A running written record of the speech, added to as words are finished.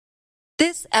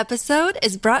This episode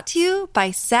is brought to you by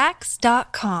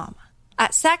Sax.com.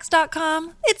 At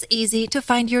Sax.com, it's easy to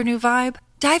find your new vibe.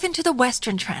 Dive into the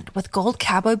Western trend with gold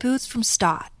cowboy boots from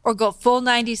Stott, or go full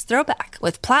 90s throwback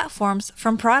with platforms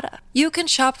from Prada. You can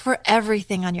shop for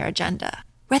everything on your agenda,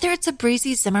 whether it's a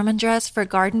breezy Zimmermann dress for a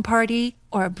garden party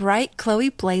or a bright Chloe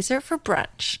blazer for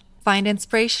brunch. Find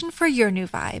inspiration for your new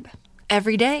vibe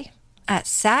every day at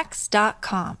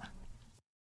Sax.com.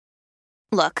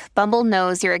 Look, Bumble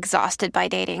knows you're exhausted by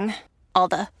dating. All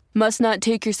the, must not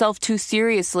take yourself too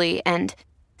seriously, and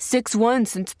 6'1"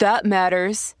 since that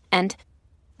matters, and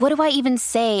what do I even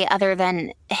say other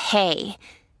than, hey?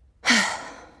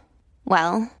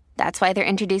 Well, that's why they're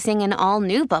introducing an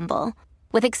all-new Bumble,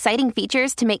 with exciting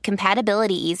features to make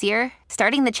compatibility easier,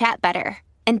 starting the chat better,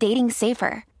 and dating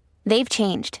safer. They've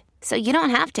changed, so you don't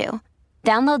have to.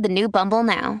 Download the new Bumble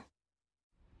now.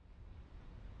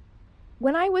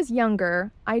 When I was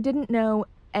younger, I didn't know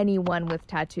anyone with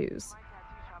tattoos.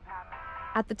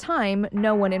 At the time,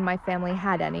 no one in my family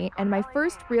had any, and my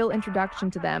first real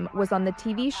introduction to them was on the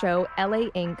TV show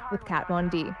LA Ink. With Kat Von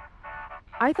D.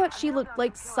 I thought she looked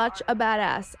like such a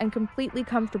badass and completely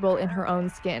comfortable in her own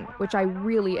skin, which I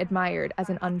really admired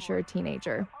as an unsure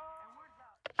teenager.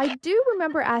 I do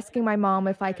remember asking my mom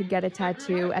if I could get a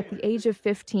tattoo at the age of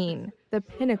 15, the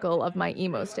pinnacle of my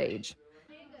emo stage.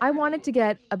 I wanted to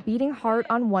get a beating heart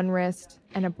on one wrist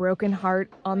and a broken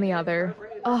heart on the other.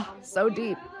 Oh, so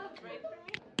deep.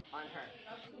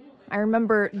 I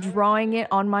remember drawing it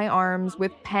on my arms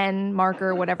with pen,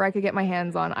 marker, whatever I could get my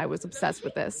hands on. I was obsessed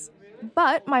with this.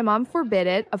 But my mom forbid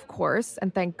it, of course,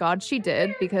 and thank God she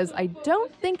did, because I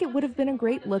don't think it would have been a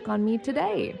great look on me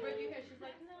today.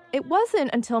 It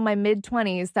wasn't until my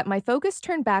mid-20s that my focus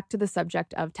turned back to the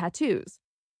subject of tattoos.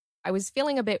 I was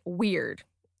feeling a bit weird.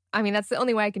 I mean, that's the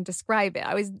only way I can describe it.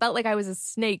 I felt like I was a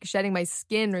snake shedding my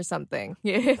skin or something,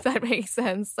 if that makes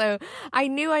sense. So I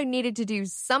knew I needed to do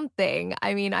something.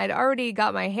 I mean, I'd already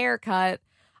got my hair cut.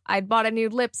 I'd bought a new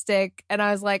lipstick, and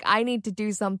I was like, I need to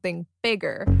do something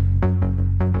bigger.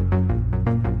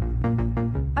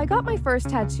 I got my first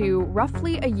tattoo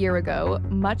roughly a year ago,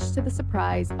 much to the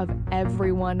surprise of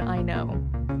everyone I know.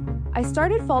 I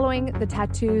started following the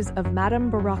tattoos of Madame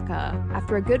Baraka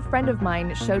after a good friend of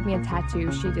mine showed me a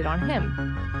tattoo she did on him.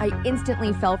 I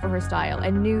instantly fell for her style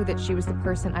and knew that she was the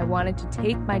person I wanted to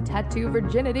take my tattoo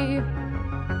virginity.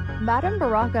 Madame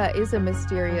Baraka is a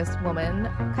mysterious woman,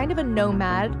 kind of a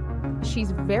nomad.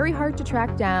 She's very hard to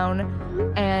track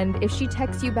down, and if she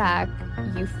texts you back,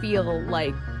 you feel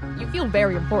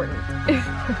very important.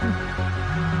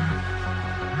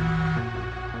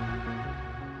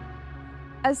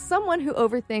 As someone who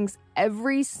overthinks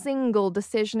every single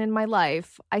decision in my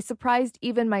life, I surprised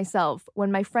even myself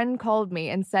when my friend called me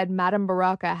and said Madame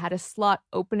Baraka had a slot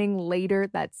opening later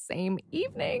that same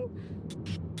evening.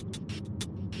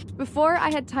 Before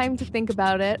I had time to think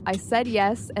about it, I said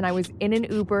yes, and I was in an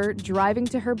Uber driving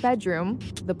to her bedroom,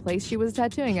 the place she was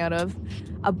tattooing out of,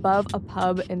 above a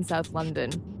pub in South London.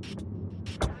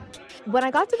 When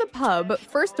I got to the pub,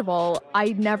 first of all, I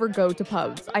never go to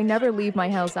pubs. I never leave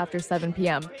my house after 7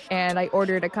 p.m. And I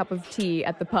ordered a cup of tea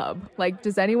at the pub. Like,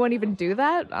 does anyone even do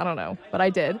that? I don't know, but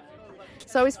I did.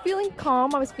 So I was feeling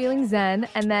calm, I was feeling zen,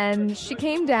 and then she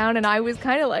came down and I was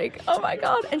kind of like, oh my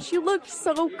God, and she looked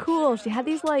so cool. She had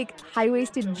these like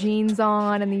high-waisted jeans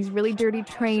on and these really dirty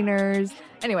trainers.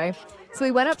 Anyway, so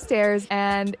we went upstairs,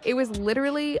 and it was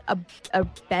literally a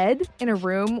bed in a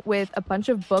room with a bunch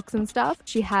of books and stuff.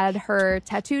 She had her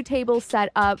tattoo table set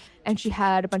up, and she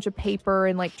had a bunch of paper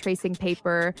and like tracing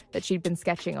paper that she'd been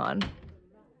sketching on.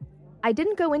 I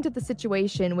didn't go into the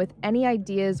situation with any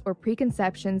ideas or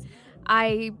preconceptions.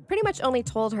 I pretty much only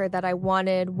told her that I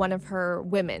wanted one of her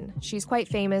women. She's quite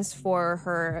famous for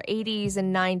her 80s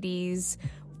and 90s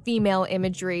female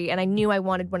imagery, and I knew I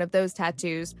wanted one of those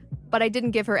tattoos. But I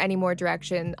didn't give her any more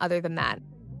direction other than that.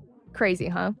 Crazy,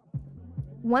 huh?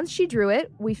 Once she drew it,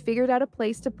 we figured out a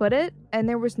place to put it, and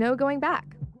there was no going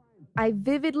back. I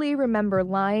vividly remember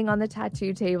lying on the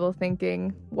tattoo table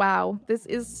thinking, wow, this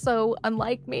is so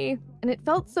unlike me, and it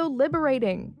felt so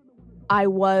liberating. I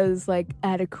was like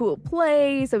at a cool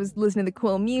place, I was listening to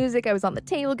cool music, I was on the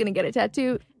table gonna get a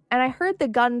tattoo, and I heard the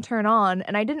gun turn on,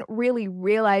 and I didn't really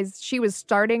realize she was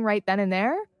starting right then and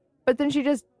there, but then she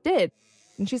just did.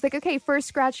 And she's like, okay, first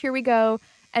scratch, here we go.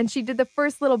 And she did the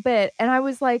first little bit. And I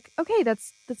was like, okay,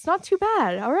 that's not too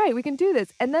bad. All right, we can do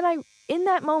this. And then in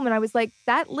that moment, I was like,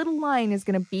 that little line is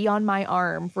going to be on my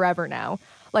arm forever now.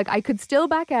 Like, I could still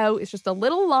back out. It's just a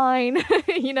little line,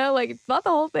 like it's not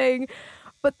the whole thing.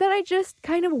 But then I just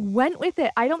kind of went with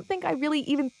it. I don't think I really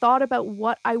even thought about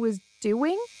what I was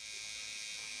doing.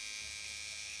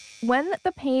 When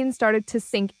the pain started to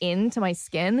sink into my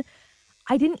skin,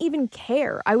 I didn't even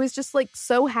care. I was just like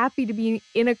so happy to be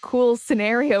in a cool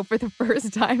scenario for the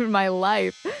first time in my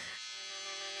life.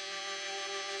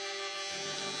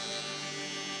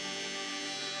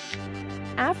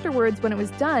 Afterwards, when it was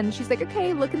done, she's like,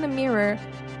 okay, look in the mirror.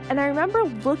 And I remember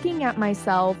looking at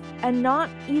myself and not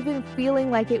even feeling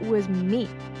like it was me.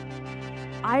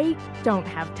 I don't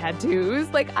have tattoos.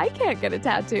 Like, I can't get a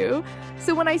tattoo.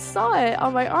 So when I saw it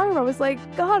on my arm, I was like,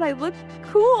 God, I look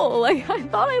cool. Like, I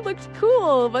thought I looked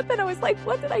cool. But then I was like,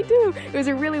 what did I do? It was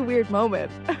a really weird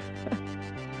moment.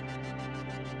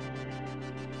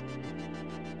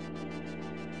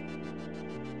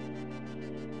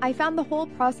 I found the whole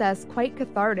process quite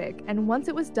cathartic, and once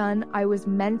it was done, I was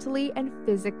mentally and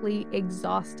physically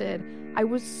exhausted. I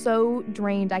was so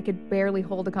drained I could barely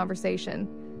hold a conversation.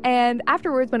 And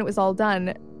afterwards, when it was all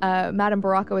done, Madame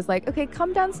Baraka was like, okay,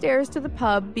 come downstairs to the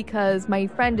pub because my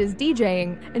friend is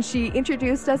DJing. And she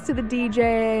introduced us to the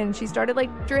DJ, and she started like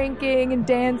drinking and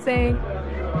dancing.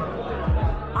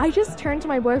 I just turned to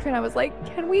my boyfriend. I was like,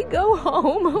 can we go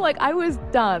home? Like, I was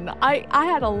done. I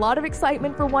had a lot of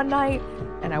excitement for one night,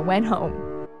 and I went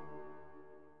home.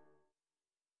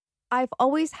 I've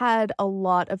always had a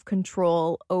lot of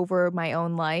control over my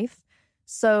own life.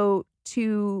 So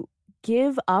to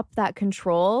give up that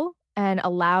control and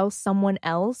allow someone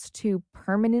else to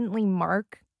permanently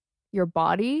mark your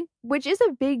body, which is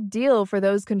a big deal for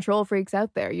those control freaks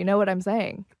out there. You know what I'm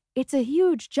saying? It's a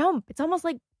huge jump. It's almost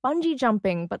like bungee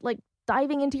jumping, but like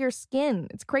diving into your skin.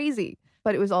 It's crazy.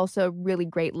 But it was also a really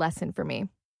great lesson for me.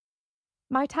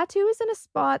 My tattoo is in a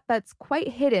spot that's quite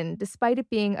hidden despite it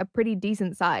being a pretty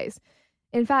decent size.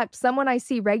 In fact, someone I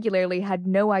see regularly had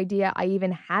no idea I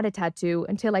even had a tattoo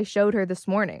until I showed her this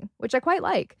morning, which I quite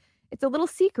like. It's a little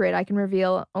secret I can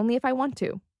reveal only if I want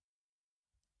to.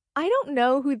 I don't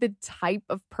know who the type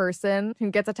of person who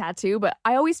gets a tattoo, but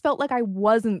I always felt like I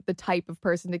wasn't the type of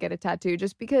person to get a tattoo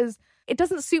just because it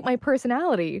doesn't suit my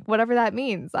personality, whatever that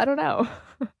means. I don't know.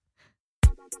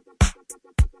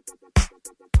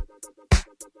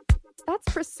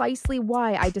 That's precisely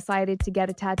why I decided to get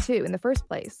a tattoo in the first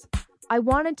place. I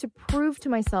wanted to prove to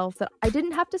myself that I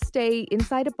didn't have to stay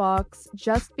inside a box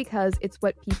just because it's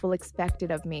what people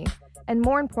expected of me, and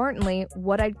more importantly,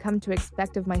 what I'd come to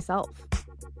expect of myself.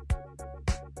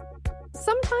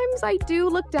 Sometimes I do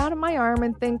look down at my arm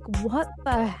and think, what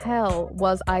the hell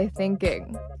was I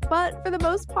thinking? But for the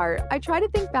most part, I try to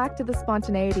think back to the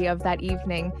spontaneity of that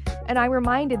evening, and I'm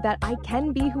reminded that I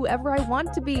can be whoever I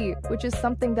want to be, which is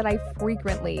something that I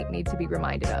frequently need to be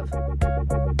reminded of.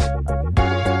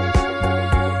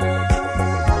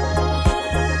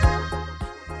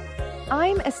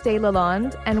 I'm Estee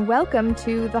Lalonde, and welcome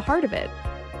to The Heart of It.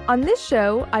 On this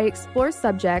show, I explore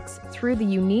subjects through the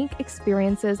unique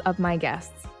experiences of my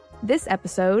guests. This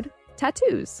episode,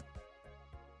 tattoos.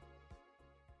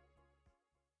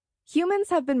 Humans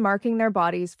have been marking their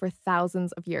bodies for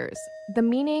thousands of years. The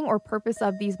meaning or purpose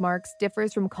of these marks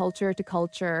differs from culture to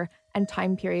culture and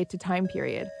time period to time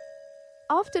period.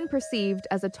 Often perceived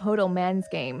as a total man's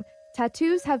game,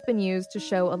 tattoos have been used to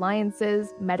show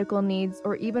alliances, medical needs,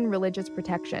 or even religious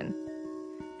protection.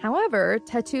 However,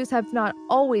 tattoos have not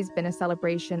always been a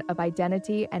celebration of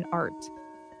identity and art.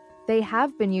 They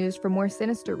have been used for more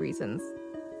sinister reasons.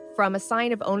 From a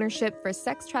sign of ownership for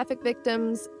sex traffic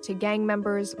victims to gang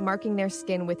members marking their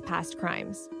skin with past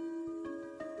crimes.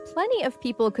 Plenty of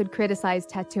people could criticize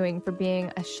tattooing for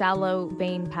being a shallow,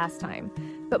 vain pastime,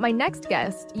 but my next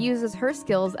guest uses her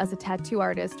skills as a tattoo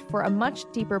artist for a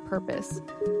much deeper purpose.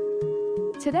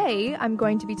 Today, I'm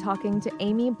going to be talking to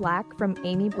Amy Black from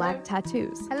Amy Black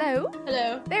Tattoos. Hello?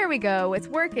 Hello. There we go. It's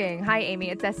working. Hi, Amy.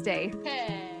 It's Estee.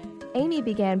 Hey. Amy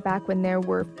began back when there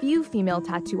were few female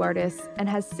tattoo artists and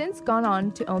has since gone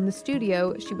on to own the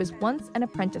studio she was once an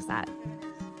apprentice at.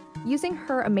 Using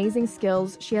her amazing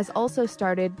skills, she has also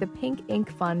started the Pink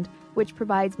Ink Fund, which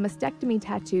provides mastectomy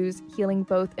tattoos, healing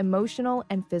both emotional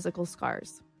and physical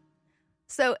scars.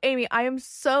 So, Amy, I am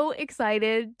so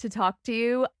excited to talk to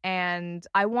you, and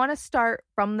I want to start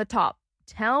from the top.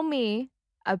 Tell me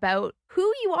about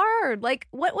who you are. Like,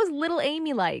 what was little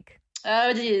Amy like?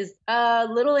 Oh, geez.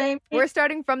 Little Amy. We're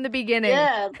starting from the beginning.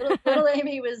 Yeah, little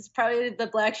Amy was probably the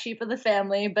black sheep of the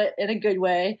family, but in a good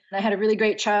way. I had a really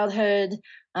great childhood,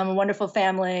 a wonderful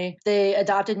family. They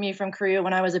adopted me from Korea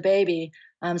when I was a baby.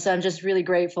 So I'm just really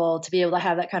grateful to be able to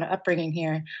have that kind of upbringing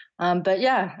here. But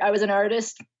yeah, I was an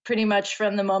artist pretty much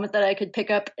from the moment that I could pick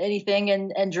up anything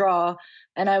and draw.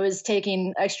 And I was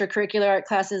taking extracurricular art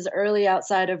classes early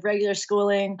outside of regular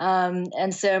schooling.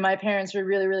 And so my parents were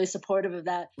really, really supportive of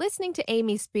that. Listening to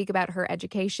Amy speak about her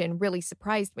education really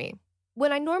surprised me.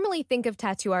 When I normally think of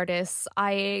tattoo artists,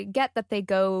 I get that they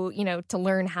go, to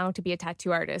learn how to be a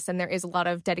tattoo artist, and there is a lot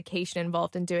of dedication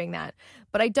involved in doing that.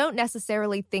 But I don't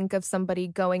necessarily think of somebody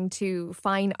going to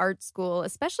fine art school,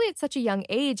 especially at such a young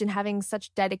age and having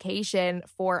such dedication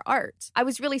for art. I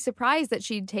was really surprised that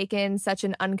she'd taken such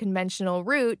an unconventional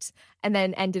route and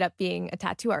then ended up being a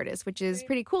tattoo artist, which is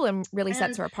pretty cool and really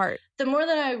sets her apart. The more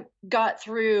that I got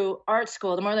through art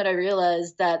school, the more that I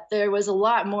realized that there was a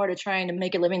lot more to trying to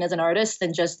make a living as an artist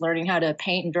than just learning how to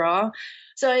paint and draw.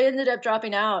 So I ended up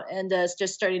dropping out and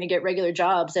just starting to get regular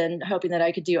jobs and hoping that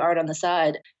I could do art on the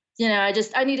side.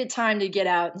 I needed time to get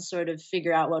out and sort of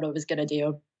figure out what I was going to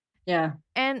do. Yeah.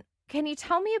 And can you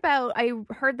tell me about, I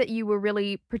heard that you were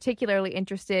really particularly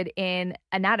interested in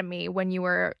anatomy when you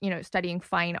were, studying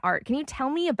fine art. Can you tell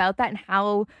me about that and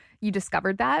how you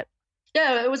discovered that?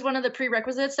 Yeah, it was one of the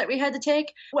prerequisites that we had to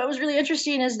take. What was really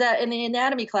interesting is that in the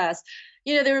anatomy class,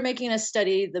 they were making us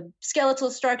study the skeletal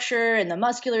structure and the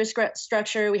muscular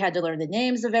structure. We had to learn the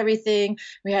names of everything.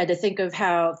 We had to think of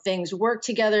how things work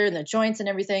together and the joints and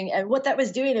everything. And what that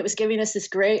was doing, it was giving us this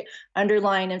great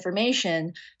underlying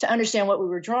information to understand what we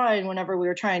were drawing whenever we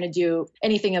were trying to do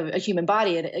anything of a human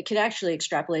body. And it could actually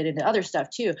extrapolate into other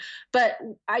stuff too. But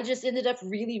I just ended up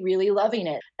really, really loving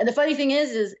it. And the funny thing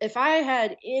is if I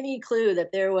had any clue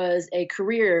that there was a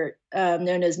career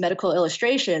known as medical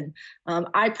illustration,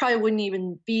 I probably wouldn't even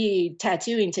be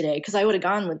tattooing today because I would have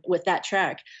gone with that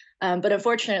track. But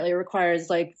unfortunately, it requires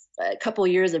like a couple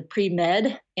of years of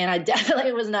pre-med, and I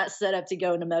definitely was not set up to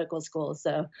go into medical school.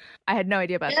 So I had no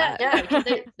idea about that. Yeah, because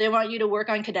they want you to work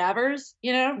on cadavers,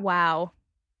 Wow.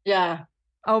 Yeah.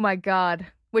 Oh my God.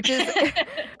 Which is,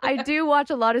 I do watch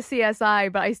a lot of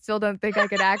CSI, but I still don't think I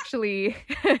could actually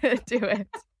do it.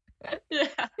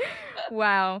 Yeah.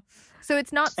 Wow. So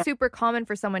it's not super common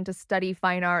for someone to study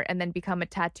fine art and then become a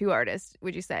tattoo artist,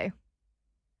 would you say?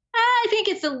 I think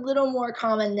it's a little more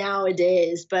common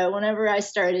nowadays, but whenever I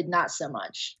started, not so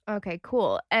much. Okay,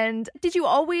 cool. And did you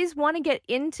always want to get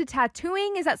into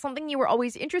tattooing? Is that something you were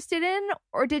always interested in,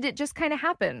 or did it just kind of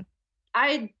happen?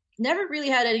 I never really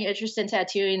had any interest in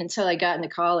tattooing until I got into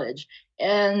college.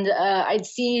 And I'd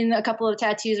seen a couple of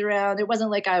tattoos around. It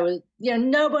wasn't like I was,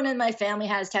 no one in my family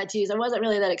has tattoos. I wasn't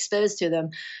really that exposed to them.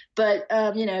 But,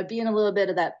 being a little bit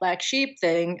of that black sheep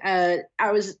thing,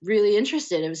 I was really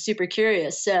interested. I was super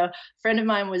curious. So a friend of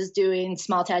mine was doing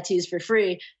small tattoos for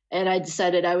free. And I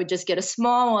decided I would just get a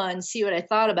small one, see what I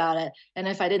thought about it. And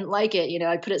if I didn't like it,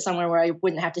 I'd put it somewhere where I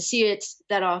wouldn't have to see it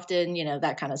that often,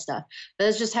 that kind of stuff. But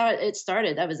that's just how it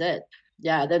started. That was it.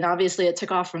 Yeah, then obviously it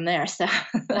took off from there. So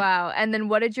Wow. And then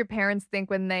what did your parents think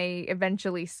when they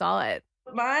eventually saw it?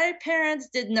 My parents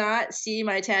did not see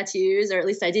my tattoos, or at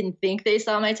least I didn't think they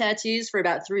saw my tattoos for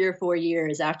about 3 or 4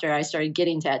 years after I started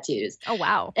getting tattoos. Oh,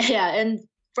 wow. Yeah. And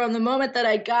from the moment that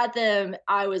I got them,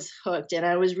 I was hooked, and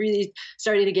I was really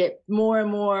starting to get more and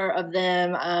more of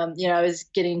them. I was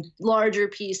getting larger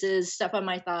pieces, stuff on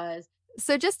my thighs.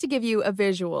 So just to give you a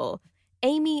visual,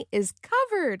 Amy is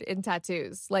covered in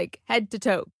tattoos, like head to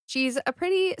toe. She's a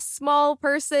pretty small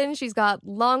person. She's got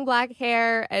long black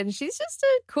hair, and she's just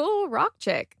a cool rock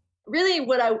chick. Really,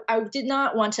 what I did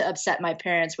not want to upset my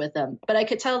parents with them, but I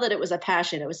could tell that it was a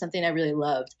passion. It was something I really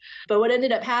loved. But what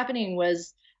ended up happening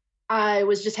was I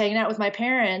was just hanging out with my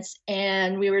parents,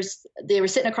 and they were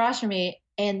sitting across from me,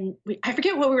 and I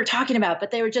forget what we were talking about, but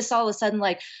they were just all of a sudden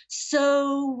like,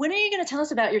 "So when are you going to tell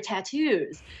us about your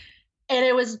tattoos?" And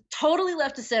it was totally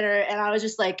left to center. And I was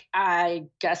just like, I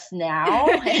guess now.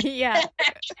 Yeah.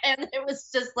 And it was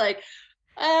just like,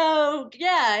 oh,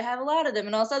 yeah, I have a lot of them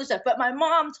and all this other stuff. But my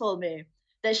mom told me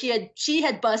that she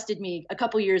had busted me a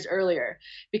couple years earlier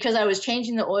because I was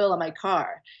changing the oil on my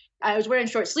car. I was wearing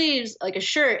short sleeves, like a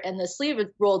shirt, and the sleeve had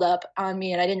rolled up on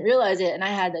me, and I didn't realize it, and I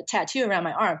had a tattoo around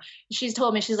my arm. She's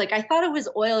told me, she's like, I thought it was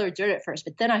oil or dirt at first,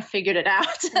 but then I figured it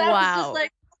out. And wow. I was just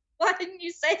like, why didn't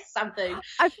you say something?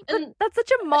 That's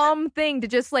such a mom thing to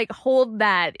just like hold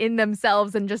that in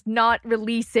themselves and just not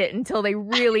release it until they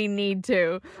really need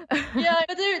to. Yeah,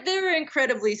 but they were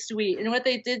incredibly sweet. And what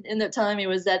they did end up telling me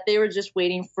was that they were just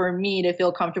waiting for me to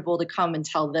feel comfortable to come and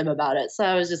tell them about it. So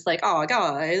I was just like, oh,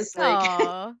 guys.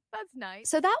 Aw, that's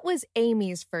nice. So that was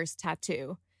Amy's first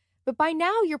tattoo. But by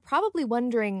now, you're probably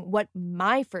wondering what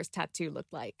my first tattoo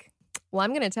looked like. Well,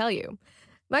 I'm going to tell you.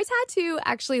 My tattoo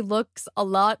actually looks a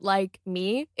lot like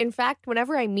me. In fact,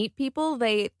 whenever I meet people,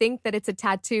 they think that it's a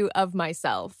tattoo of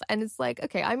myself. And it's like,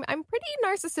 okay, I'm pretty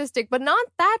narcissistic, but not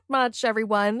that much,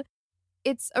 everyone.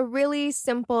 It's a really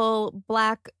simple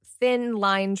black thin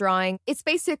line drawing. It's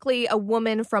basically a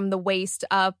woman from the waist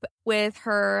up with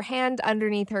her hand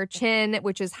underneath her chin,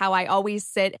 which is how I always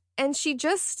sit. And she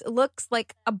just looks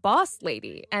like a boss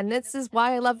lady. And this is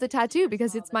why I love the tattoo,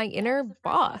 because it's my inner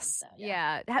boss.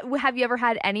 Yeah. Have you ever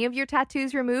had any of your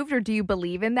tattoos removed, or do you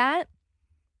believe in that?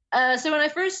 So when I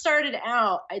first started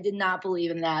out, I did not believe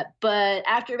in that. But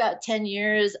after about 10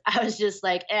 years, I was just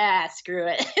like, screw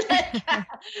it.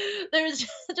 There was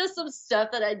just some stuff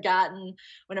that I'd gotten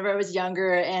whenever I was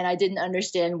younger, and I didn't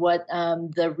understand what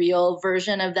the real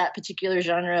version of that particular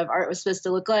genre of art was supposed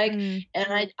to look like.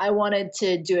 And I wanted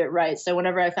to do it right. So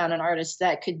whenever I found an artist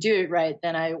that could do it right,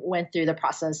 then I went through the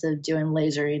process of doing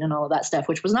lasering and all of that stuff,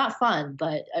 which was not fun,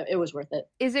 but it was worth it.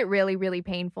 Is it really, really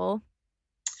painful?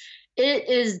 It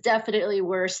is definitely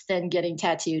worse than getting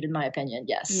tattooed, in my opinion.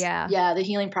 Yes. Yeah. The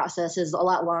healing process is a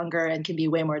lot longer and can be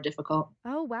way more difficult.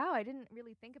 Oh, wow. I didn't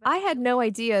really think about that. I had no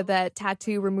idea that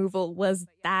tattoo removal was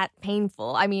that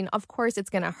painful. I mean, of course it's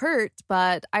going to hurt,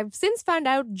 but I've since found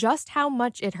out just how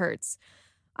much it hurts.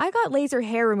 I got laser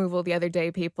hair removal the other day,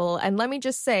 people, and let me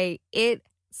just say, it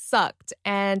sucked.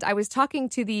 And I was talking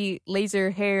to the laser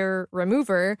hair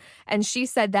remover, and she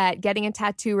said that getting a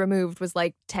tattoo removed was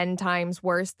like 10 times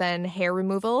worse than hair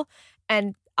removal.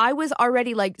 And I was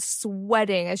already like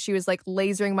sweating as she was like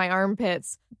lasering my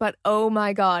armpits. But oh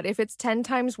my God, if it's 10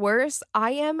 times worse,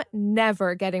 I am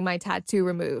never getting my tattoo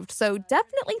removed. So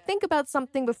definitely think about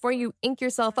something before you ink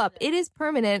yourself up. It is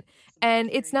permanent, and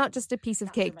it's not just a piece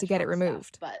of cake to get it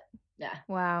removed. But yeah.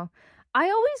 Wow. I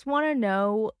always want to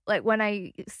know, like, when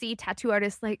I see tattoo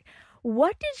artists, like,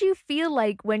 what did you feel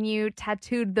like when you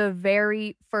tattooed the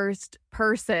very first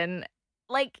person?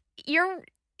 Like, you've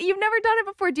never done it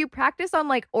before. Do you practice on,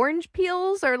 like, orange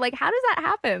peels? Or, like, how does that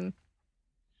happen?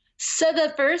 So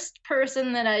the first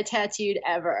person that I tattooed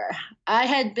ever, I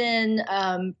had been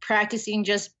practicing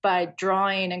just by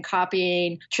drawing and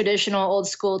copying traditional old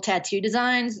school tattoo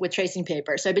designs with tracing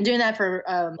paper. So I've been doing that for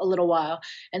a little while.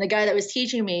 And the guy that was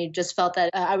teaching me just felt that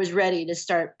I was ready to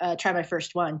try my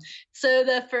first one. So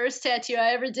the first tattoo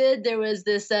I ever did, there was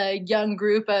this young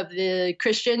group of the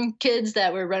Christian kids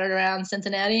that were running around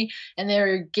Cincinnati, and they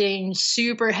were getting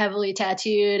super heavily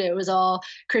tattooed. It was all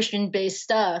Christian-based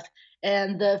stuff.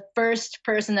 And the first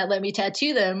person that let me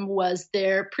tattoo them was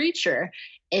their preacher.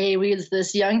 He was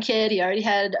this young kid. He already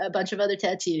had a bunch of other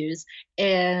tattoos.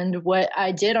 And what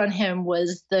I did on him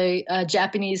was the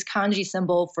Japanese kanji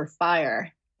symbol for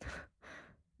fire.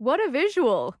 What a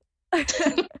visual.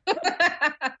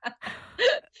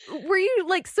 Were you,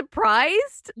 like,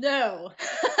 surprised? No.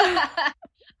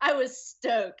 I was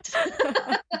stoked.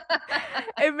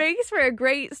 It makes for a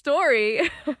great story.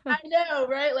 I know,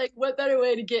 right? Like, what better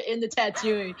way to get into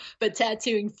tattooing but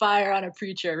tattooing fire on a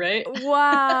preacher, right?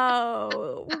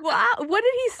 Wow. Wow. What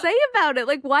did he say about it?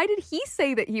 Like, why did he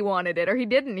say that he wanted it? Or he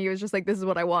didn't? He was just like, this is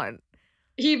what I want.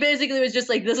 He basically was just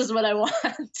like, this is what I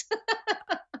want.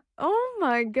 Oh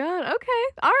my God. Okay.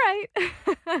 All right.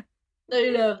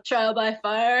 So, trial by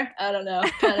fire. I don't know.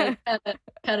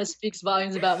 Kind of speaks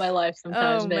volumes about my life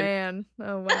sometimes. Oh, man.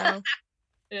 Oh, wow.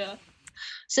 Yeah.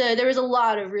 So there was a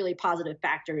lot of really positive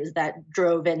factors that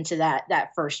drove into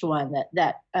that first one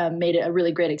that made it a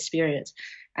really great experience.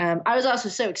 I was also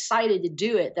so excited to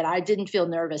do it that I didn't feel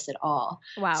nervous at all.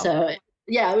 Wow. So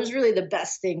yeah, it was really the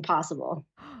best thing possible.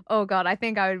 Oh God, I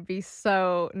think I would be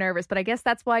so nervous, but I guess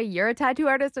that's why you're a tattoo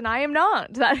artist and I am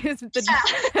not. That's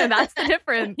the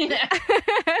difference. Yeah.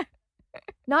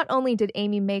 Not only did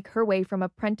Amy make her way from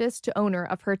apprentice to owner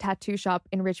of her tattoo shop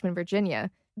in Richmond, Virginia,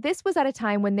 this was at a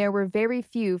time when there were very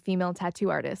few female tattoo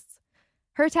artists.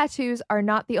 Her tattoos are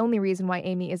not the only reason why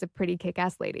Amy is a pretty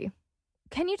kick-ass lady.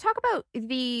 Can you talk about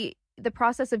the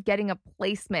process of getting a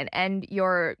placement and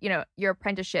your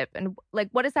apprenticeship, and like,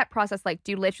 what is that process like?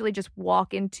 Do you literally just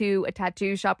walk into a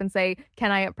tattoo shop and say,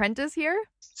 can I apprentice here?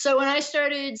 So when I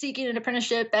started seeking an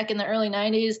apprenticeship back in the early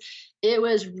 90s, it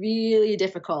was really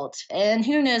difficult. And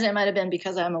who knows, it might have been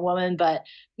because I'm a woman, but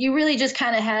you really just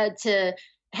kind of had to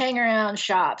hang around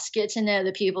shops, get to know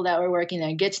the people that were working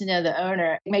there, get to know the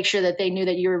owner, make sure that they knew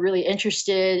that you were really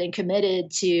interested and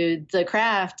committed to the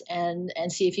craft, and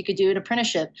see if you could do an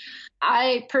apprenticeship.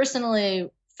 I personally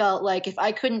felt like if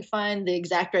I couldn't find the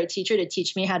exact right teacher to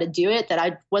teach me how to do it, that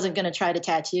I wasn't going to try to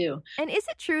tattoo. And is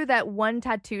it true that one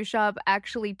tattoo shop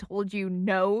actually told you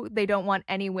no, they don't want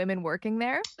any women working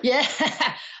there? Yeah,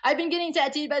 I've been getting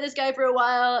tattooed by this guy for a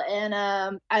while,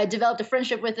 and I developed a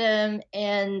friendship with him,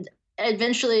 and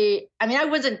eventually, I mean, I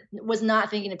was not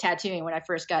thinking of tattooing when I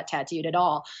first got tattooed at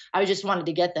all. I just wanted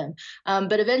to get them.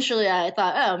 But eventually I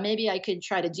thought, oh, maybe I could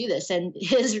try to do this. And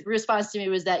his response to me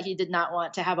was that he did not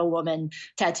want to have a woman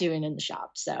tattooing in the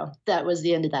shop. So that was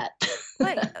the end of that.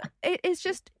 But it's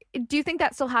just, do you think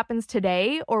that still happens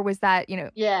today, or was that,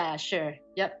 Yeah, sure.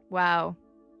 Yep. Wow.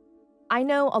 I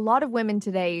know a lot of women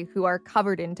today who are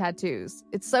covered in tattoos.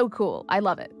 It's so cool. I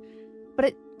love it. But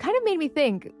it kind of made me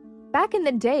think, back in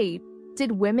the day,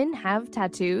 did women have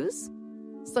tattoos?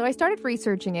 So I started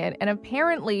researching it, and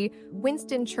apparently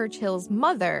Winston Churchill's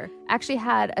mother actually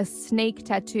had a snake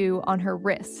tattoo on her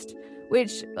wrist,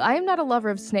 which I am not a lover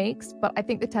of snakes, but I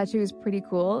think the tattoo is pretty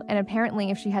cool. And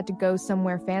apparently if she had to go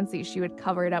somewhere fancy, she would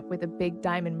cover it up with a big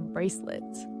diamond bracelet.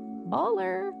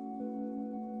 Baller.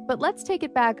 But let's take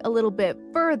it back a little bit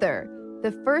further.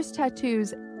 The first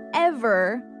tattoos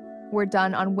ever were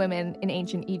done on women in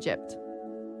ancient Egypt.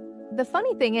 The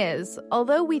funny thing is,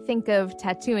 although we think of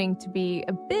tattooing to be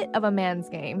a bit of a man's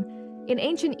game, in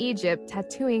ancient Egypt,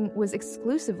 tattooing was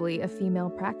exclusively a female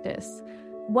practice.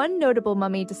 One notable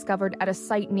mummy discovered at a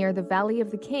site near the Valley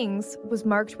of the Kings was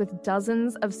marked with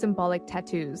dozens of symbolic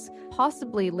tattoos,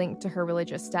 possibly linked to her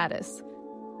religious status.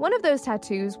 One of those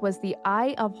tattoos was the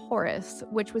Eye of Horus,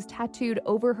 which was tattooed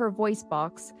over her voice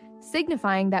box,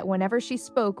 signifying that whenever she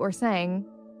spoke or sang,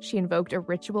 she invoked a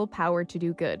ritual power to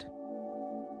do good.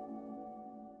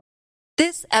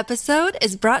 This episode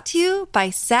is brought to you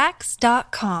by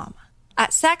Sax.com.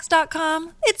 At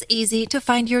Sax.com, it's easy to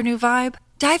find your new vibe.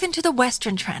 Dive into the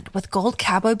Western trend with gold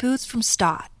cowboy boots from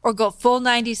Stott, or go full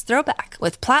 90s throwback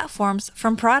with platforms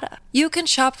from Prada. You can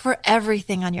shop for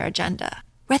everything on your agenda,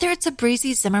 whether it's a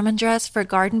breezy Zimmermann dress for a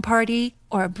garden party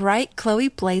or a bright Chloe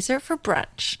blazer for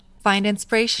brunch. Find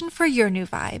inspiration for your new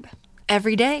vibe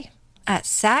every day at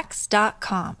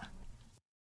Sax.com.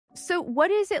 So what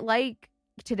is it like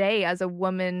today as a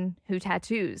woman who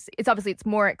tattoos? It's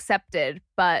more accepted,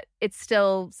 but it's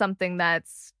still something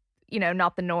that's,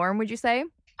 not the norm, would you say?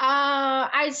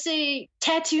 I'd say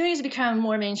tattooing has become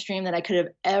more mainstream than I could have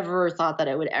ever thought that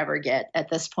it would ever get at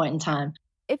this point in time.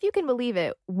 If you can believe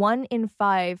it, 1 in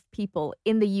 5 people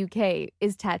in the UK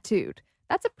is tattooed.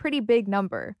 That's a pretty big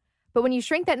number. But when you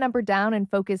shrink that number down and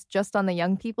focus just on the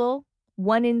young people,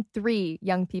 1 in 3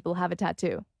 young people have a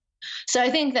tattoo. So I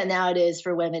think that nowadays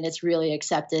for women, it's really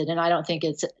accepted. And I don't think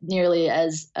it's nearly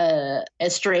as a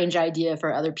strange idea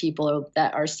for other people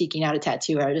that are seeking out a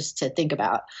tattoo artist to think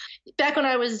about. Back when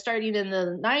I was starting in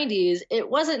the 90s, it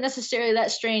wasn't necessarily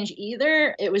that strange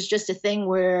either. It was just a thing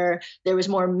where there was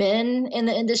more men in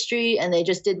the industry and they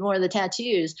just did more of the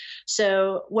tattoos.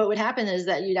 So what would happen is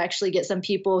that you'd actually get some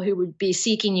people who would be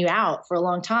seeking you out for a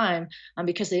long time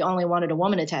because they only wanted a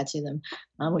woman to tattoo them,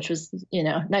 which was,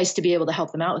 nice to be able to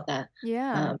help them out with that.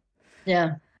 Yeah.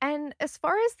 Yeah. And as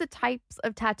far as the types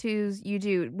of tattoos you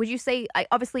do, would you say,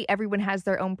 obviously everyone has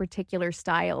their own particular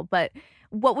style, but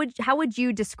how would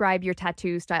you describe your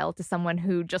tattoo style to someone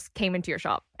who just came into your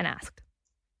shop and asked?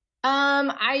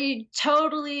 I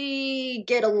totally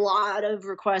get a lot of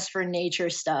requests for nature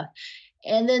stuff.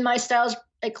 And then my style's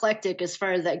eclectic as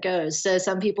far as that goes. So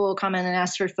some people will come in and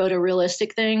ask for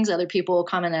photorealistic things. Other people will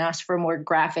come in and ask for more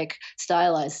graphic,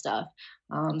 stylized stuff.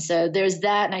 So there's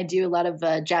that, and I do a lot of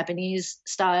Japanese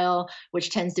style, which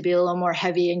tends to be a little more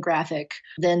heavy and graphic.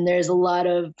 Then there's a lot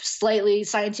of slightly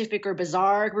scientific or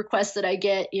bizarre requests that I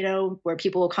get, where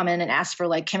people will come in and ask for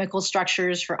like chemical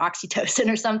structures for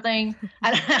oxytocin or something.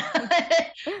 I don't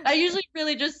know. I usually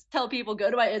really just tell people,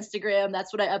 go to my Instagram.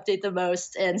 That's what I update the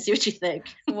most, and see what you think.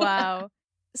 Wow.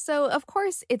 So, of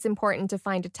course, it's important to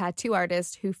find a tattoo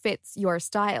artist who fits your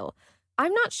style.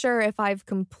 I'm not sure if I've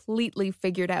completely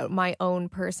figured out my own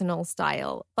personal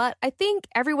style, but I think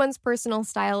everyone's personal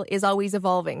style is always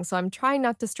evolving, so I'm trying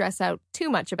not to stress out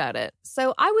too much about it.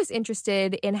 So I was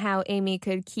interested in how Amy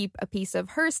could keep a piece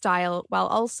of her style while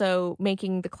also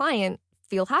making the client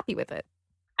feel happy with it.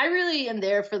 I really am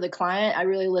there for the client. I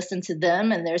really listen to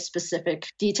them and their specific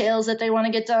details that they want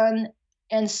to get done.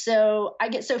 And so I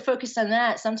get so focused on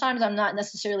that. Sometimes I'm not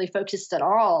necessarily focused at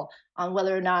all on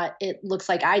whether or not it looks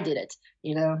like I did it.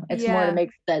 It's more to make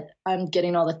that I'm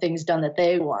getting all the things done that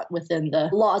they want within the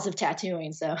laws of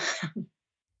tattooing. So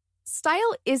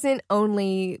style isn't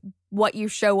only what you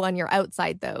show on your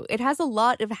outside, though. It has a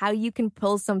lot of how you can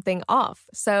pull something off.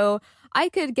 So I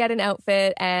could get an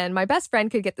outfit and my best friend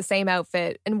could get the same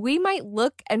outfit and we might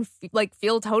look and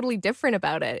feel totally different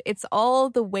about it. It's all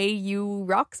the way you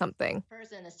rock something.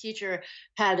 This teacher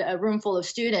had a room full of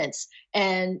students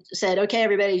and said, okay,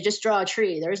 everybody just draw a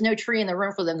tree. There was no tree in the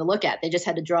room for them to look at. They just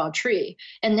had to draw a tree.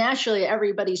 And naturally,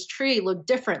 everybody's tree looked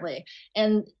differently.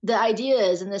 And the idea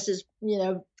is, and this is,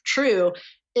 true,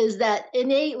 is that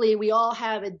innately we all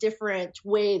have a different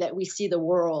way that we see the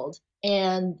world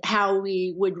and how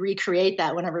we would recreate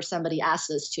that whenever somebody asks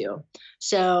us to.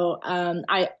 So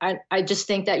I just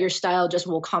think that your style just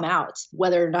will come out,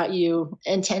 whether or not you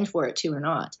intend for it to or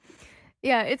not.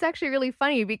 Yeah, it's actually really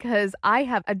funny because I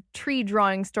have a tree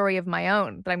drawing story of my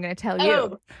own that I'm going to tell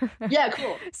you. Yeah,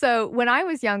 cool. So when I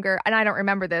was younger, and I don't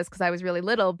remember this because I was really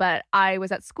little, but I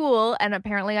was at school and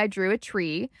apparently I drew a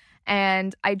tree.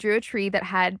 And I drew a tree that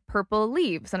had purple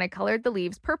leaves and I colored the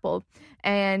leaves purple.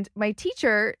 And my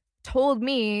teacher told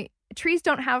me, trees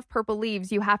don't have purple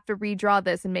leaves. You have to redraw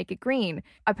this and make it green.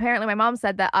 Apparently my mom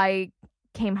said that I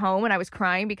came home and I was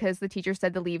crying because the teacher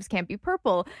said the leaves can't be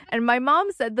purple. And my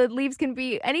mom said the leaves can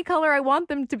be any color I want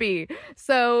them to be.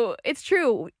 So it's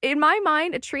true. In my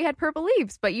mind, a tree had purple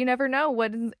leaves, but you never know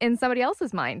what's in somebody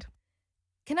else's mind.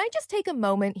 Can I just take a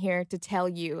moment here to tell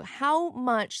you how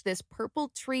much this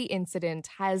purple tree incident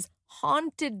has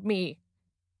haunted me?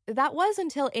 That was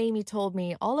until Amy told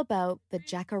me all about the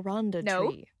jacaranda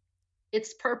tree.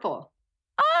 It's purple.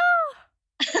 Oh!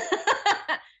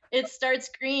 It starts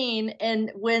green,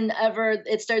 and whenever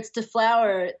it starts to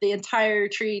flower, the entire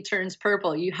tree turns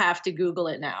purple. You have to Google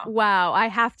it now. Wow, I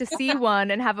have to see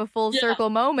one and have a full circle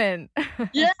moment.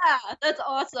 Yeah, that's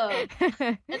awesome.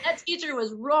 And that teacher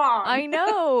was wrong. I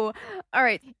know. All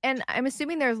right. And I'm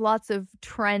assuming there's lots of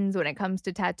trends when it comes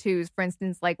to tattoos. For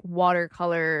instance, like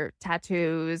watercolor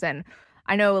tattoos. And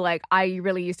I know, like, I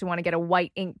really used to want to get a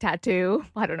white ink tattoo.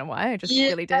 I don't know why. I just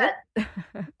really did.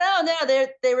 No,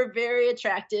 they were very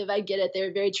attractive. I get it. They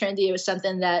were very trendy. It was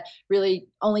something that really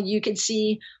only you could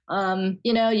see.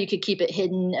 You could keep it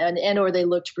hidden and or they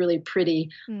looked really pretty.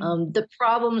 The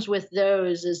problems with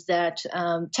those is that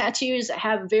tattoos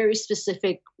have very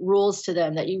specific rules to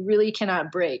them that you really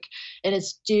cannot break. And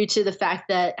it's due to the fact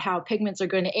that how pigments are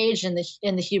going to age in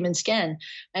the human skin.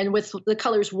 And with the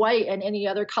colors white and any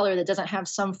other color that doesn't have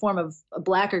some form of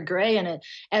black or gray in it,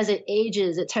 as it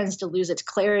ages, it tends to lose its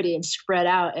clarity and spread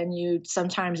out. And you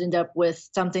sometimes end up with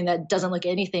something that doesn't look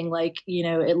anything like,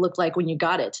 it looked like when you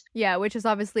got it. Yeah, which is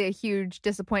obviously a huge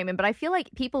disappointment. But I feel like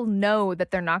people know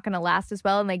that they're not going to last as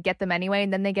well and they get them anyway.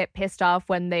 And then they get pissed off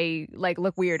when they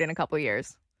look weird in a couple of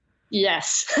years.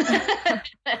 Yes.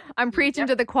 I'm preaching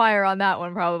to the choir on that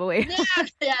one, probably.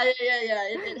 Yeah.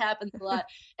 It happens a lot.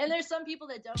 And there's some people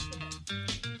that don't get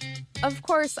it. Of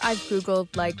course, I've Googled,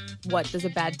 what does a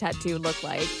bad tattoo look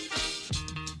like?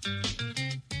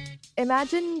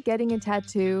 Imagine getting a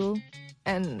tattoo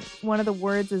and one of the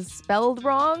words is spelled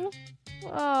wrong.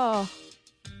 Oh.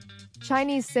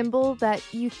 Chinese symbol that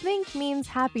you think means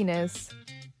happiness,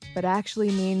 but actually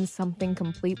means something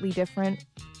completely different.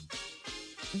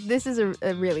 This is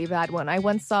a really bad one. I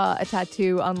once saw a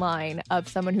tattoo online of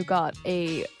someone who got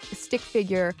a stick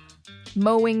figure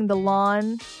mowing the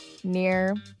lawn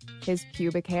near his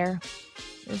pubic hair.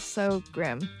 It's so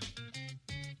grim.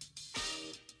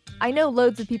 I know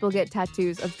loads of people get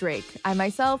tattoos of Drake. I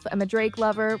myself am a Drake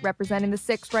lover, representing the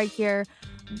 6 right here.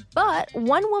 But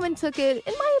one woman took it,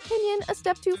 in my opinion, a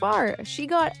step too far. She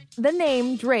got the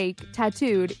name Drake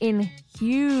tattooed in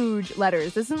huge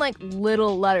letters. This isn't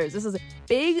little letters. This is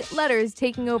big letters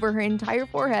taking over her entire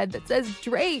forehead that says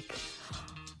Drake.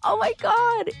 Oh my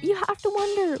God. You have to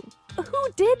wonder,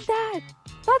 who did that?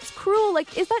 That's cruel.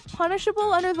 Is that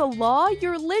punishable under the law?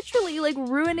 You're literally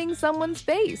ruining someone's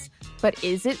face. But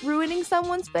is it ruining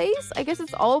someone's face? I guess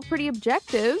it's all pretty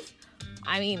objective.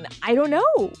 I mean, I don't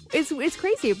know. It's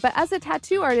crazy. But as a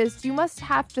tattoo artist, you must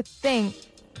have to think,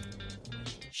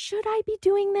 should I be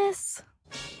doing this?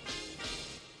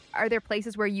 Are there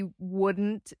places where you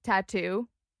wouldn't tattoo?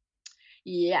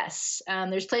 Yes.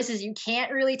 There's places you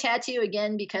can't really tattoo,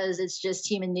 again, because it's just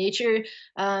human nature.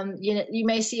 You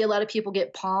may see a lot of people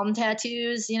get palm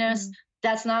tattoos,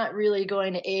 That's not really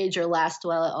going to age or last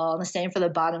well at all. And the same for the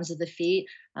bottoms of the feet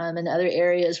and other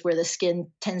areas where the skin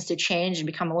tends to change and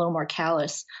become a little more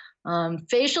callous.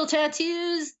 Facial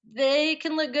tattoos, they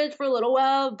can look good for a little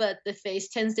while, but the face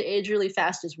tends to age really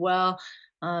fast as well.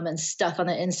 And stuff on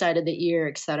the inside of the ear,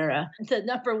 etc. The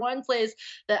number one place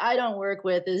that I don't work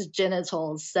with is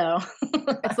genitals. So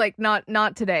it's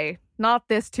not today, not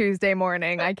this Tuesday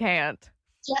morning. I can't.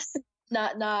 Yes,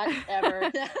 not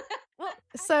ever.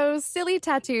 So silly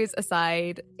tattoos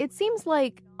aside, it seems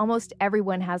like almost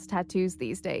everyone has tattoos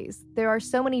these days. There are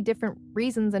so many different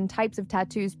reasons and types of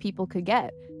tattoos people could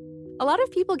get. A lot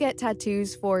of people get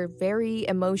tattoos for very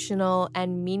emotional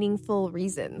and meaningful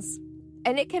reasons.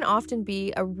 And it can often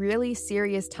be a really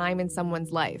serious time in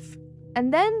someone's life.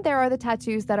 And then there are the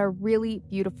tattoos that are really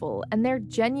beautiful, and they're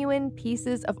genuine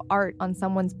pieces of art on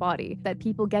someone's body that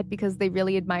people get because they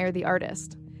really admire the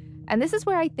artist. And this is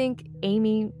where I think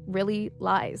Amy really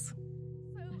lies.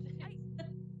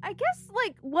 I guess,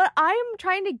 like, what I'm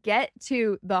trying to get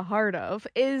to the heart of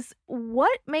is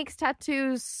what makes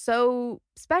tattoos so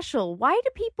special? Why do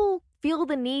people feel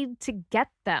the need to get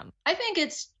them? I think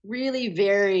it's really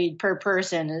varied per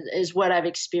person is what I've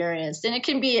experienced. And it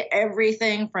can be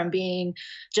everything from being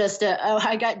just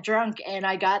I got drunk and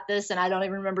I got this and I don't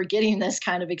even remember getting this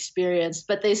kind of experience,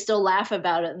 but they still laugh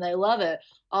about it and they love it,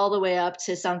 all the way up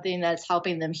to something that's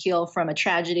helping them heal from a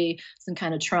tragedy, some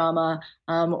kind of trauma,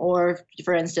 or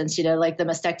for instance, like the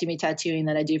mastectomy tattooing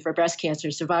that I do for breast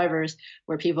cancer survivors,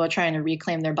 where people are trying to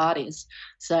reclaim their bodies.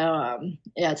 So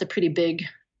yeah, it's a pretty big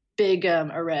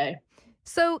array.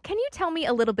 So can you tell me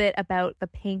a little bit about the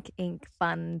Pink Ink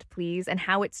Fund, please, and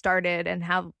how it started and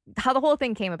how the whole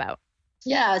thing came about?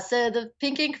 Yeah, so the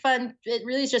Pink Ink Fund, it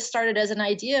really just started as an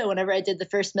idea whenever I did the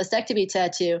first mastectomy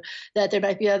tattoo, that there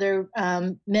might be other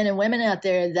men and women out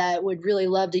there that would really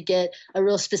love to get a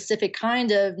real specific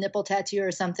kind of nipple tattoo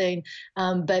or something,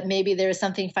 but maybe there's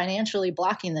something financially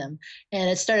blocking them. And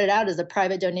it started out as a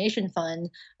private donation fund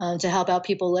to help out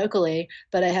people locally,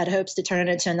 but I had hopes to turn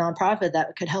it into a nonprofit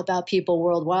that could help out people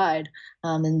worldwide.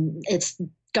 And it's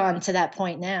gone to that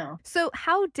point now. So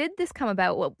how did this come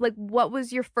about? What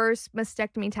was your first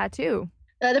mastectomy tattoo?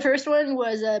 The first one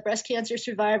was a breast cancer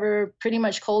survivor pretty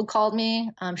much cold called me.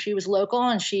 She was local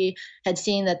and she had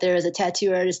seen that there was a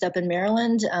tattoo artist up in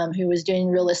Maryland who was doing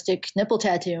realistic nipple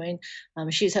tattooing.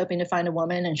 She was hoping to find a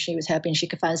woman and she was hoping she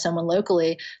could find someone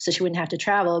locally so she wouldn't have to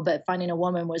travel, but finding a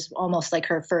woman was almost like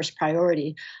her first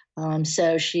priority.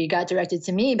 So she got directed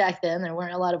to me back then. There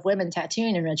weren't a lot of women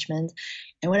tattooing in Richmond.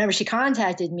 And whenever she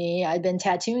contacted me, I'd been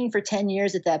tattooing for 10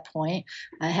 years at that point.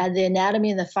 I had the anatomy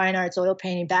and the fine arts oil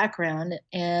painting background,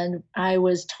 and I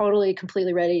was totally,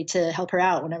 completely ready to help her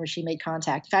out whenever she made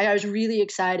contact. In fact, I was really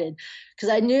excited because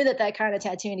I knew that kind of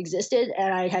tattooing existed,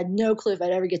 and I had no clue if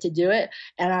I'd ever get to do it.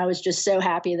 And I was just so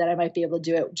happy that I might be able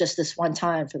to do it just this one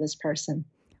time for this person.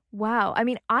 Wow. I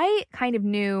mean, I kind of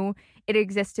knew it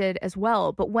existed as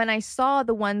well, but when I saw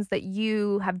the ones that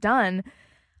you have done,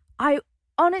 I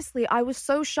was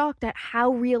so shocked at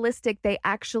how realistic they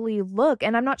actually look.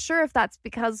 And I'm not sure if that's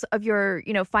because of your,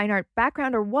 fine art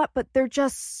background or what, but they're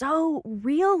just so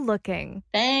real looking.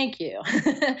 Thank you.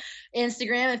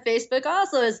 Instagram and Facebook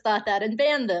also has thought that and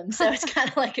banned them. So it's kind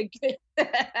of like a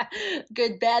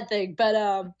good, bad thing.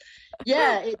 But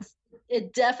yeah,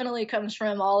 it definitely comes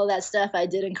from all of that stuff I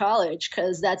did in college,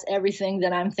 because that's everything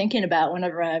that I'm thinking about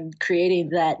whenever I'm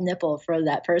creating that nipple for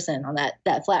that person on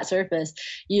that flat surface.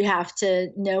 You have to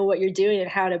know what you're doing and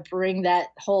how to bring that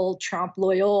whole trompe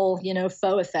l'oeil,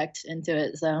 faux effect into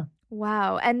it. So.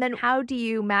 Wow. And then how do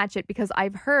you match it? Because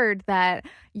I've heard that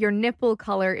your nipple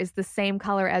color is the same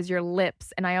color as your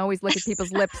lips. And I always look at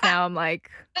people's lips now. I'm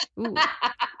like, ooh.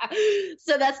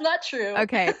 So that's not true.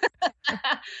 Okay.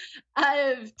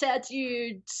 I've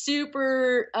tattooed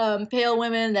super pale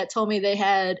women that told me they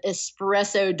had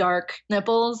espresso dark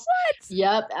nipples. What?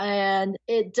 Yep. And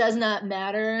it does not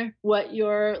matter what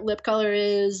your lip color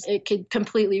is. It could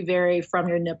completely vary from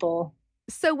your nipple.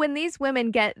 So when these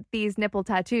women get these nipple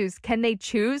tattoos, can they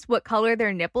choose what color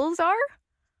their nipples are?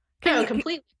 No,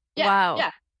 completely. Yeah, wow.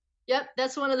 Yeah. Yep.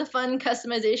 That's one of the fun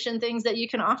customization things that you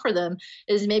can offer them,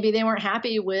 is maybe they weren't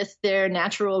happy with their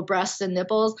natural breasts and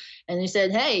nipples, and they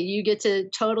said, hey, you get to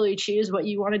totally choose what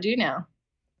you want to do now.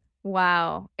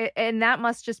 Wow. And that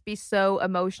must just be so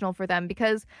emotional for them,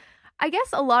 because I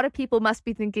guess a lot of people must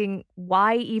be thinking,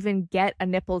 why even get a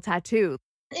nipple tattoo?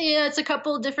 Yeah, it's a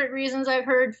couple of different reasons I've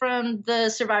heard from the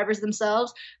survivors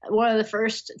themselves. One of the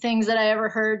first things that I ever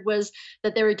heard was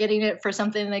that they were getting it for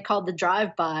something they called the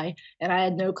drive-by, and I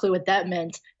had no clue what that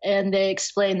meant. And they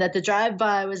explained that the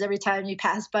drive-by was every time you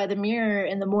pass by the mirror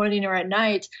in the morning or at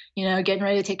night, getting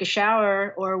ready to take a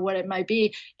shower or what it might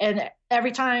be. And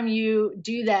every time you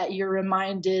do that, you're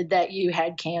reminded that you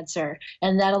had cancer,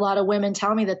 and that a lot of women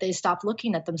tell me that they stopped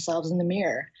looking at themselves in the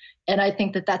mirror. And I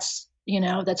think that that's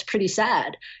pretty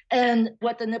sad. And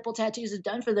what the nipple tattoos have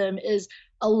done for them is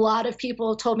a lot of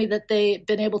people told me that they've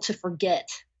been able to forget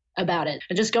about it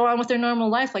and just go on with their normal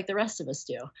life like the rest of us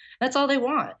do. That's all they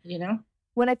want,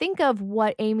 When I think of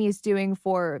what Amy is doing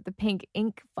for the Pink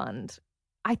Ink Fund,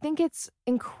 I think it's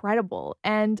incredible.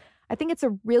 And I think it's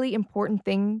a really important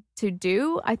thing to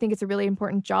do. I think it's a really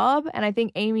important job. And I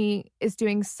think Amy is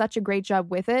doing such a great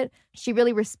job with it. She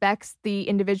really respects the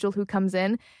individual who comes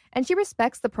in, and she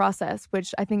respects the process,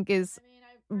 which I think is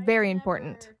very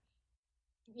important.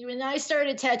 When I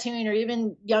started tattooing, or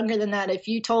even younger than that, if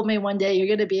you told me one day you're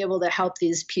going to be able to help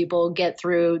these people get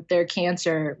through their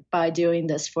cancer by doing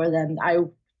this for them, I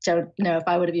don't know if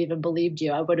I would have even believed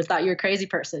you. I would have thought you're a crazy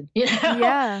person, you know?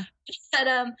 Yeah. But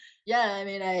yeah, I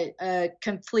mean, a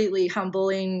completely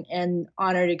humbling and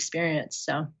honored experience.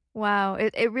 So. Wow,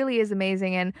 it really is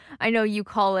amazing. And I know you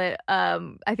call it,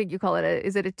 I think you call it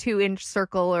is it a 2-inch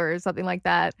circle or something like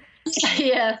that?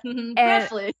 Yeah,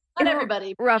 roughly. Not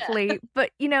everybody. Roughly. Yeah.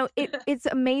 But, it's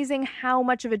amazing how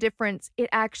much of a difference it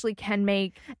actually can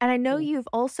make. And I know you've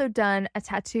also done a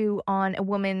tattoo on a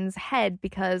woman's head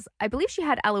because I believe she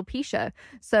had alopecia.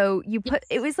 So you put,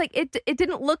 it was like, it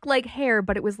didn't look like hair,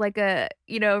 but it was like a,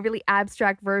 really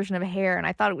abstract version of hair. And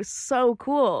I thought it was so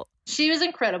cool. She was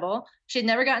incredible. She'd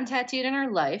never gotten tattooed in her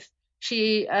life.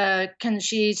 She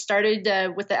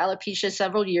started with the alopecia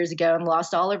several years ago and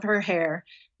lost all of her hair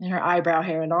and her eyebrow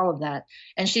hair and all of that.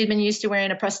 And she had been used to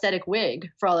wearing a prosthetic wig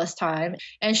for all this time.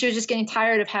 And she was just getting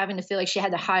tired of having to feel like she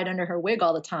had to hide under her wig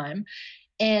all the time.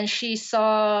 And she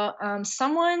saw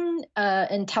someone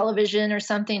in television or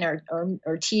something or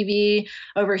TV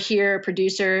over here, a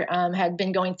producer, had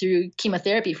been going through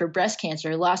chemotherapy for breast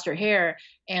cancer, lost her hair,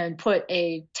 and put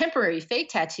a temporary fake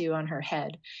tattoo on her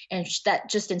head. And that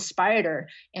just inspired her.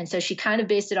 And so she kind of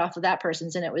based it off of that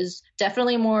person's. And it was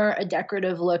definitely more a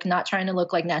decorative look, not trying to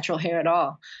look like natural hair at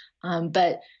all.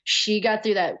 But she got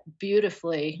through that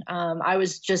beautifully. I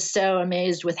was just so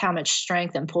amazed with how much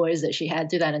strength and poise that she had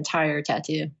through that entire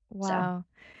tattoo. Wow. So.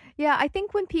 Yeah, I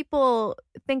think when people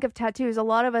think of tattoos, a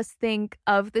lot of us think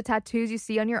of the tattoos you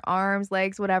see on your arms,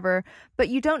 legs, whatever, but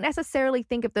you don't necessarily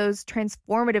think of those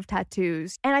transformative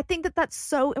tattoos. And I think that that's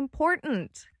so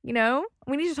important. We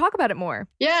need to talk about it more.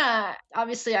 Yeah,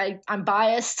 obviously I'm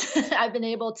biased. I've been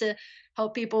able to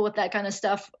help people with that kind of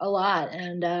stuff a lot.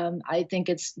 And I think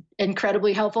it's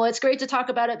incredibly helpful. It's great to talk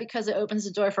about it because it opens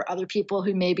the door for other people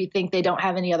who maybe think they don't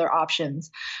have any other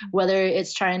options, whether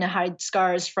it's trying to hide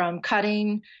scars from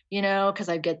cutting, because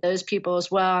I get those people as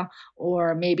well,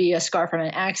 or maybe a scar from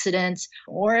an accident,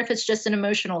 or if it's just an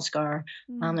emotional scar.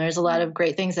 There's a lot of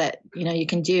great things that, you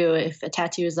can do if a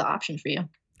tattoo is the option for you.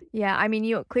 Yeah, I mean,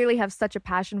 you clearly have such a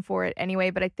passion for it anyway,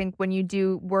 but I think when you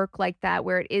do work like that,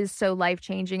 where it is so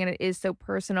life-changing and it is so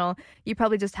personal, you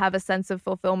probably just have a sense of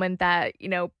fulfillment that,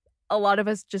 a lot of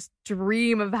us just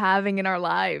dream of having in our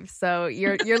lives. So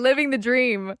you're living the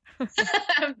dream.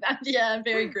 Yeah, I'm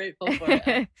very grateful for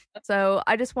it. So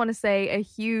I just want to say a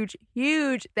huge,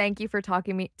 huge thank you for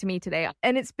talking to me today.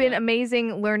 And it's been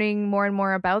amazing learning more and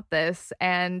more about this.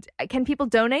 And can people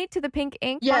donate to the Pink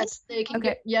Ink Fund? Yes, they can.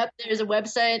 Okay. Yep, there's a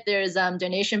website. There's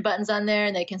donation buttons on there,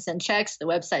 and they can send checks. The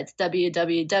website's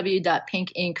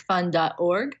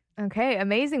www.pinkinkfund.org. Okay,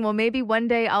 amazing. Well, maybe one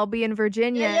day I'll be in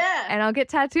Virginia and I'll get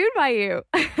tattooed by you.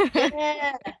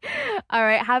 Yeah. All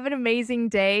right. Have an amazing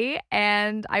day,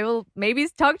 and I will maybe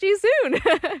talk to you soon.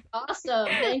 Awesome.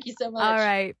 Thank you so much. All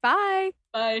right. Bye.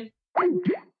 Bye.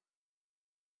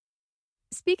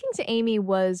 Speaking to Amy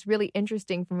was really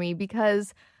interesting for me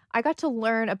because I got to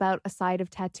learn about a side of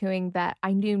tattooing that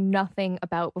I knew nothing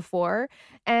about before.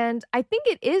 And I think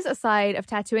it is a side of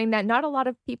tattooing that not a lot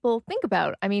of people think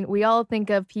about. I mean, we all think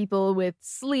of people with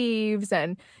sleeves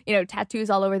and, tattoos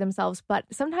all over themselves. But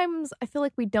sometimes I feel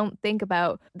like we don't think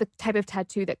about the type of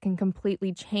tattoo that can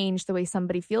completely change the way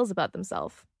somebody feels about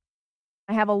themselves.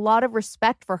 I have a lot of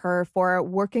respect for her for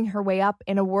working her way up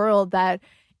in a world that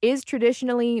is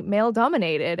traditionally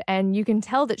male-dominated, and you can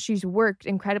tell that she's worked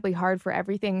incredibly hard for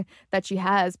everything that she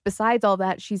has. Besides all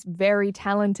that, she's very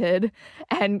talented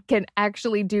and can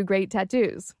actually do great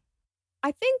tattoos.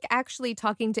 I think actually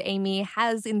talking to Amy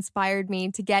has inspired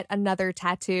me to get another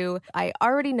tattoo. I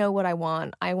already know what I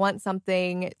want. I want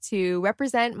something to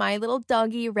represent my little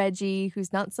doggy, Reggie,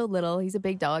 who's not so little. He's a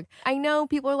big dog. I know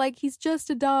people are like, he's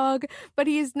just a dog, but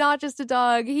he is not just a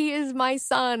dog. He is my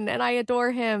son, and I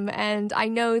adore him. And I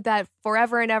know that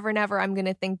forever and ever and ever, I'm going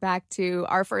to think back to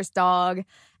our first dog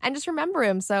and just remember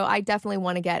him. So I definitely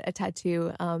want to get a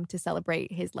tattoo to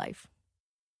celebrate his life.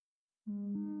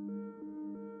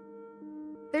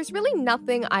 There's really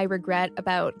nothing I regret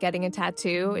about getting a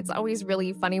tattoo. It's always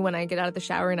really funny when I get out of the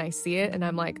shower and I see it and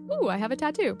I'm like, ooh, I have a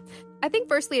tattoo. I think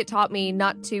firstly, it taught me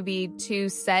not to be too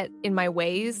set in my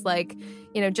ways. Like,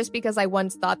 just because I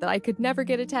once thought that I could never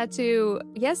get a tattoo,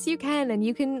 yes, you can. And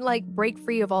you can break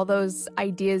free of all those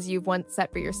ideas you've once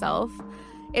set for yourself.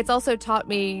 It's also taught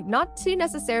me not to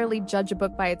necessarily judge a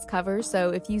book by its cover.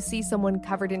 So if you see someone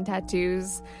covered in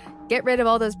tattoos, get rid of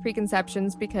all those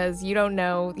preconceptions because you don't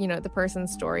know, the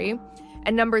person's story.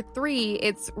 And number 3,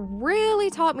 it's really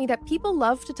taught me that people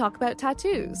love to talk about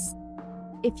tattoos.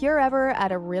 If you're ever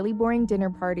at a really boring dinner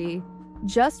party,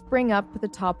 just bring up the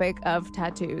topic of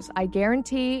tattoos. I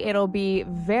guarantee it'll be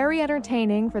very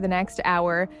entertaining for the next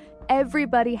hour.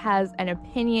 Everybody has an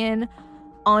opinion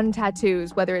on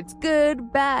tattoos, whether it's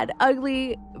good, bad,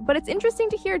 ugly, but it's interesting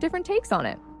to hear different takes on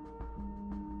it.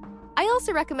 I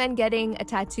also recommend getting a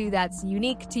tattoo that's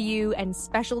unique to you and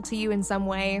special to you in some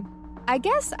way. I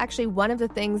guess actually one of the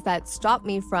things that stopped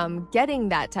me from getting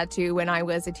that tattoo when I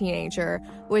was a teenager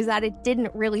was that it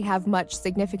didn't really have much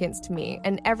significance to me,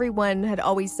 and everyone had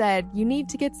always said, you need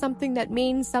to get something that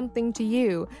means something to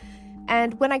you.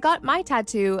 And when I got my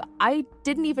tattoo, I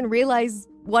didn't even realize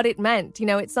what it meant. You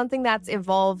know, it's something that's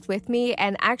evolved with me,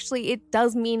 and actually it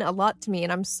does mean a lot to me,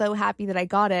 and I'm so happy that I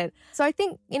got it. So I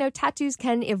think, you know, tattoos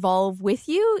can evolve with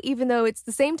you, even though it's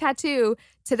the same tattoo.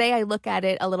 Today I look at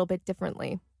it a little bit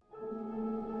differently.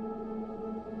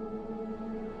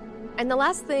 And the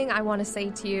last thing I want to say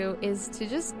to you is to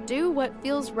just do what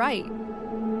feels right.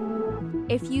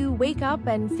 If you wake up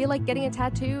and feel like getting a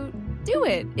tattoo, do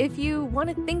it. If you want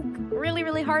to think really,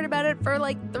 really hard about it for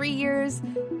like 3 years,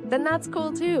 then that's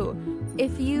cool too.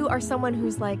 If you are someone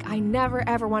who's like, I never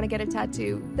ever want to get a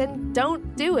tattoo, then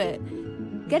don't do it.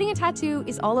 Getting a tattoo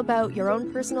is all about your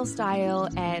own personal style,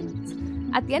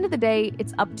 and at the end of the day,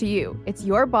 it's up to you. It's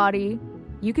your body.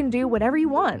 You can do whatever you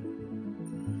want.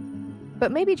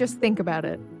 But maybe just think about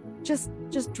it. Just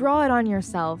draw it on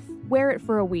yourself. Wear it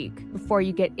for a week before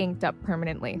you get inked up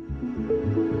permanently.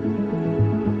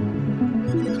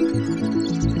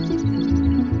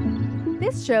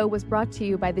 This show was brought to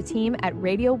you by the team at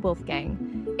Radio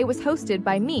Wolfgang. It was hosted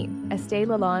by me, Estée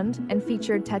Lalonde, and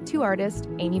featured tattoo artist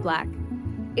Amy Black.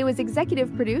 It was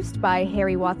executive produced by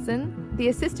Harry Watson. The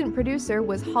assistant producer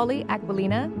was Holly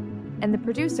Aquilina, and the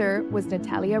producer was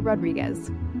Natalia Rodriguez.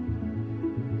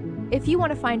 If you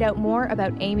want to find out more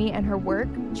about Amy and her work,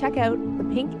 check out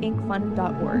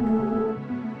thepinkinkfund.org.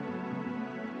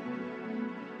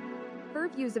 Her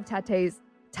views of tattoos.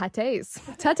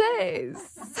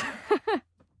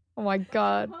 Oh my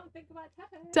god. Think about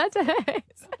tattoos.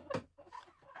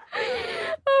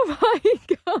 Oh my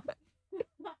god.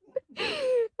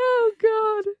 Oh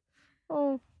god.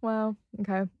 Oh wow.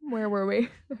 Okay.